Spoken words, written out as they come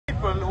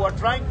who are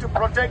trying to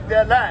protect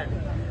their land,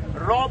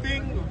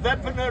 robbing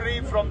weaponry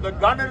from the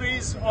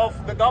gunneries of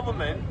the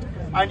government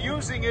and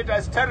using it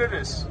as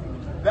terrorists.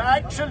 The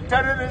actual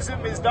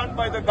terrorism is done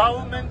by the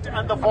government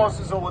and the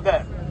forces over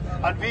there.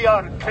 And we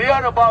are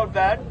clear about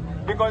that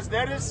because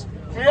there is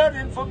clear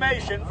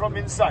information from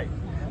inside.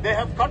 They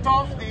have cut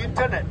off the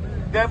internet.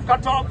 They have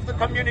cut off the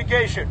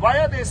communication. Why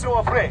are they so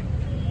afraid?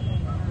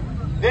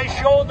 They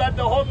show that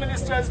the Home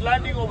Minister is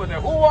landing over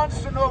there. Who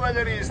wants to know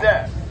whether he is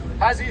there?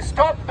 Has he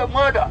stopped the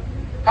murder?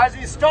 Has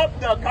he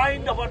stopped the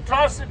kind of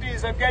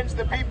atrocities against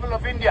the people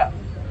of India?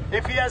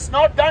 If he has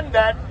not done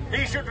that,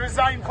 he should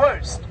resign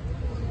first.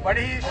 But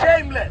he is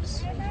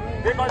shameless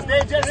because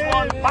they just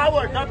want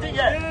power, nothing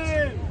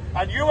else.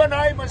 And you and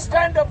I must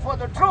stand up for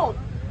the truth.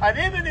 And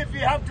even if we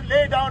have to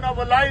lay down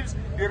our lives,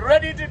 we're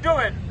ready to do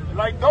it,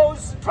 like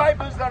those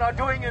tribals that are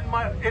doing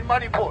in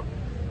Manipur.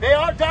 They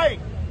are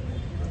dying.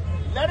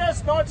 Let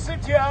us not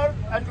sit here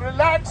and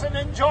relax and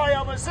enjoy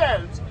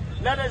ourselves.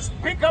 Let us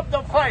pick up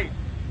the fight,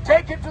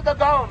 take it to the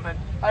government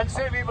and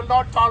say we will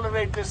not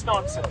tolerate this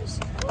nonsense.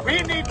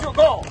 We need to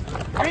go.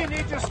 We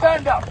need to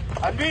stand up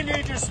and we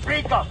need to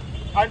speak up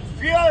and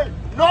fear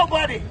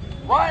nobody.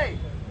 Why?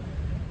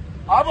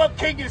 Our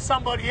king is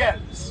somebody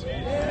else.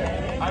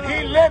 And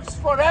he lives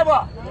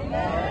forever.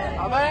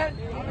 Amen.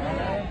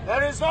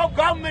 There is no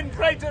government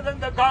greater than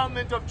the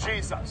government of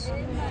Jesus.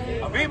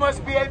 And we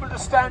must be able to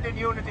stand in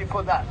unity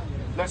for that.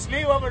 Let's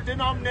leave our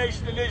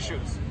denominational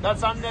issues.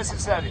 That's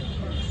unnecessary.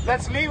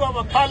 Let's leave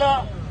our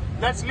color.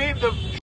 Let's leave the